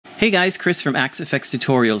Hey guys, Chris from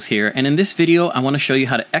AxeFxTutorials here, and in this video I want to show you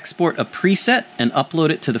how to export a preset and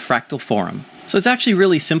upload it to the Fractal Forum. So it's actually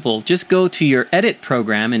really simple. Just go to your edit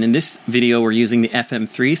program, and in this video we're using the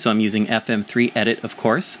FM3, so I'm using FM3 Edit, of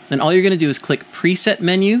course. Then all you're going to do is click Preset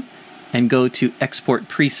menu and go to Export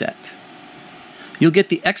Preset. You'll get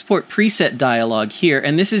the Export Preset dialog here,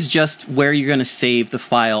 and this is just where you're going to save the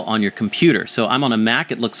file on your computer. So I'm on a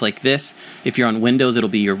Mac, it looks like this. If you're on Windows, it'll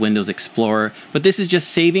be your Windows Explorer. But this is just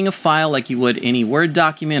saving a file like you would any Word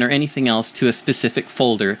document or anything else to a specific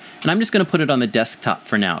folder. And I'm just going to put it on the desktop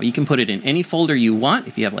for now. You can put it in any folder you want.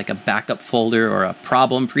 If you have like a backup folder or a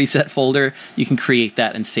problem preset folder, you can create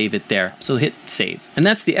that and save it there. So hit save. And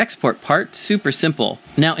that's the export part, super simple.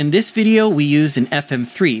 Now in this video we used an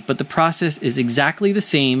FM3, but the process is exactly the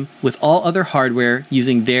same with all other hardware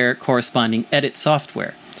using their corresponding edit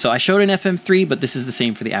software. So I showed an FM3, but this is the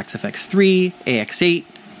same for the AxeFx3, AX8,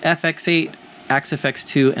 FX8,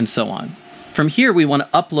 AxeFx2, and so on. From here, we want to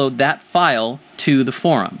upload that file to the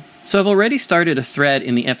forum. So I've already started a thread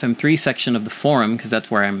in the FM3 section of the forum, because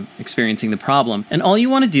that's where I'm experiencing the problem. And all you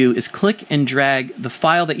want to do is click and drag the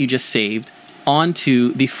file that you just saved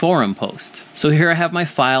onto the forum post. So here I have my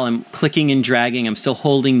file, I'm clicking and dragging, I'm still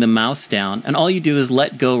holding the mouse down, and all you do is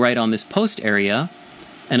let go right on this post area,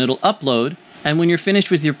 and it'll upload. And when you're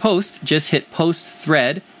finished with your post, just hit post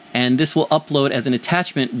thread, and this will upload as an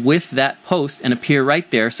attachment with that post and appear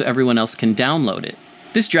right there so everyone else can download it.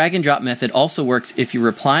 This drag and drop method also works if you're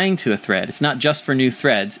replying to a thread. It's not just for new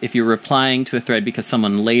threads. If you're replying to a thread because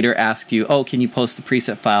someone later asked you, oh, can you post the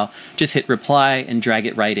preset file? Just hit reply and drag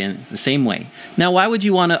it right in the same way. Now, why would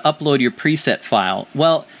you want to upload your preset file?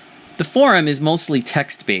 Well, the forum is mostly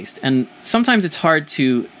text-based, and sometimes it's hard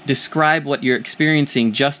to describe what you're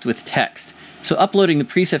experiencing just with text. So uploading the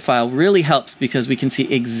preset file really helps because we can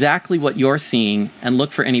see exactly what you're seeing and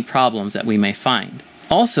look for any problems that we may find.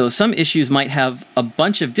 Also, some issues might have a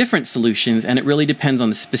bunch of different solutions, and it really depends on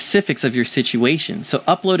the specifics of your situation. So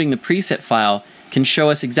uploading the preset file can show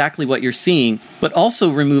us exactly what you're seeing, but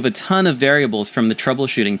also remove a ton of variables from the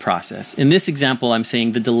troubleshooting process. In this example, I'm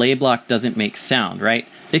saying the delay block doesn't make sound, right?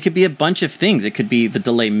 It could be a bunch of things. It could be the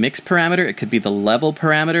delay mix parameter, it could be the level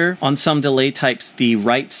parameter. On some delay types, the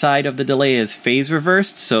right side of the delay is phase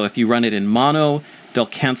reversed, so if you run it in mono, they'll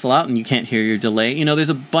cancel out and you can't hear your delay. You know, there's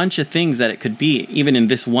a bunch of things that it could be, even in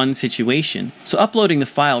this one situation. So uploading the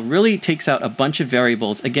file really takes out a bunch of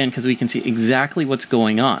variables, again, because we can see exactly what's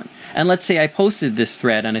going on. And let's say I posted this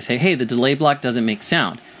thread and I say, hey, the delay block doesn't make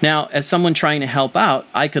sound. Now, as someone trying to help out,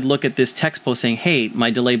 I could look at this text post saying, hey, my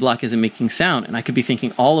delay block isn't making sound, and I could be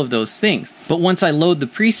thinking all of those things. But once I load the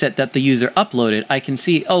preset that the user uploaded, I can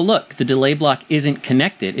see, oh, look, the delay block isn't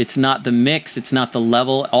connected. It's not the mix, it's not the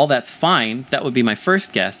level, all that's fine. That would be my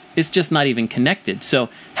first guess. It's just not even connected. So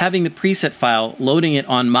having the preset file, loading it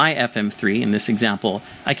on my FM3 in this example,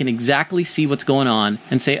 I can exactly see what's going on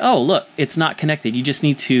and say, oh, look, it's not connected. You just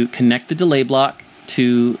need to connect the delay block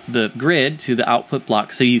to the grid, to the output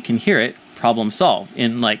block, so you can hear it. Problem solved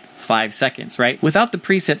in like 5 seconds, right? Without the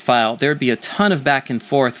preset file, there would be a ton of back and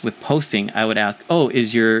forth with posting. I would ask, oh,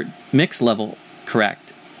 is your mix level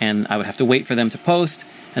correct? And I would have to wait for them to post,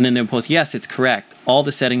 and then they would post, yes, it's correct. All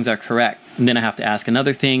the settings are correct. And then I have to ask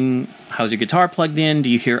another thing, how's your guitar plugged in? Do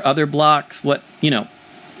you hear other blocks? What, you know,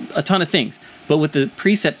 a ton of things. But with the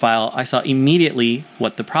preset file, I saw immediately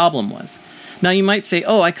what the problem was. Now you might say,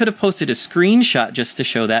 oh, I could have posted a screenshot just to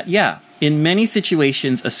show that. Yeah, in many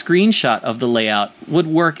situations, a screenshot of the layout would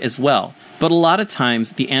work as well. But a lot of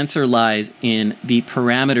times the answer lies in the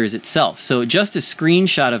parameters itself. So just a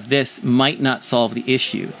screenshot of this might not solve the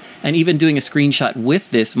issue. And even doing a screenshot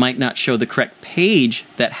with this might not show the correct page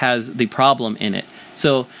that has the problem in it.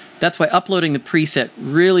 So that's why uploading the preset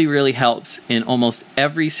really, really helps in almost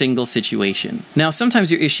every single situation. Now,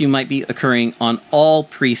 sometimes your issue might be occurring on all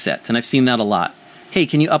presets, and I've seen that a lot. Hey,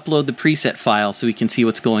 can you upload the preset file so we can see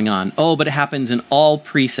what's going on? Oh, but it happens in all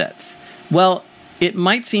presets. Well, it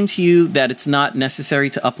might seem to you that it's not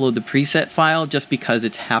necessary to upload the preset file just because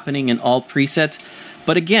it's happening in all presets.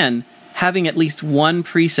 But again, having at least one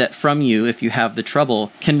preset from you, if you have the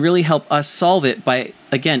trouble, can really help us solve it by,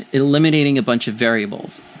 again, eliminating a bunch of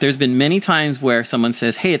variables. There's been many times where someone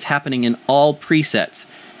says, hey, it's happening in all presets,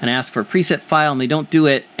 and I ask for a preset file and they don't do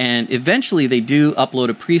it, and eventually they do upload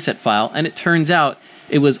a preset file, and it turns out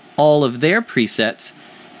it was all of their presets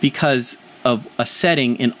because of a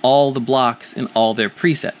setting in all the blocks in all their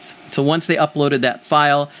presets. So once they uploaded that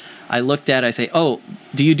file, I looked at it, I say, oh,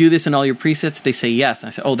 do you do this in all your presets? They say yes. And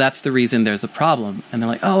I say, oh, that's the reason there's a problem. And they're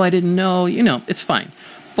like, oh, I didn't know. You know, it's fine.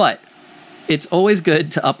 But it's always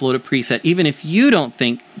good to upload a preset, even if you don't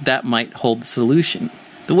think that might hold the solution.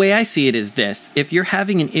 The way I see it is this: if you're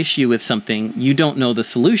having an issue with something, you don't know the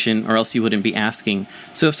solution, or else you wouldn't be asking.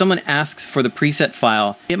 So if someone asks for the preset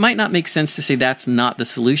file, it might not make sense to say that's not the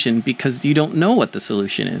solution because you don't know what the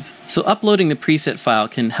solution is. So uploading the preset file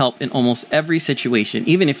can help in almost every situation,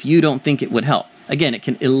 even if you don't think it would help. Again, it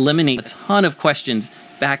can eliminate a ton of questions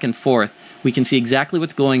back and forth. We can see exactly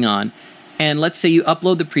what's going on. And let's say you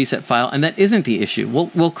upload the preset file and that isn't the issue.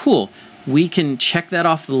 Well, cool. We can check that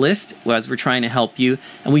off the list as we're trying to help you,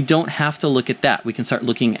 and we don't have to look at that. We can start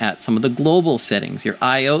looking at some of the global settings, your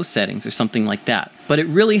I/O settings, or something like that. But it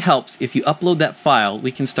really helps if you upload that file.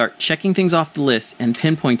 We can start checking things off the list and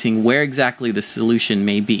pinpointing where exactly the solution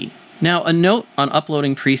may be. Now, a note on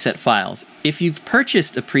uploading preset files. If you've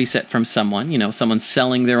purchased a preset from someone, someone's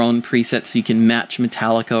selling their own preset so you can match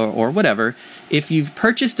Metallica or whatever, if you've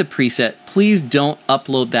purchased a preset, please don't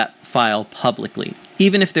upload that file publicly.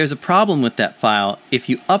 Even if there's a problem with that file, if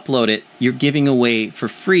you upload it, you're giving away for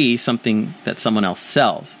free something that someone else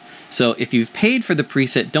sells. So if you've paid for the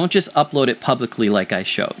preset, don't just upload it publicly like I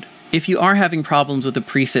showed. If you are having problems with the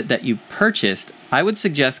preset that you purchased, I would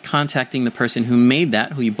suggest contacting the person who made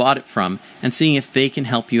that, who you bought it from, and seeing if they can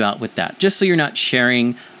help you out with that, just so you're not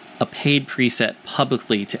sharing a paid preset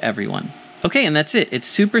publicly to everyone. Okay, and that's it. It's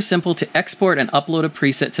super simple to export and upload a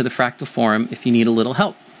preset to the Fractal Forum if you need a little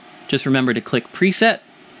help. Just remember to click Preset,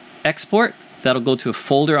 Export. That'll go to a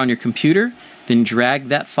folder on your computer. Then drag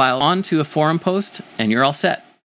that file onto a forum post, and you're all set.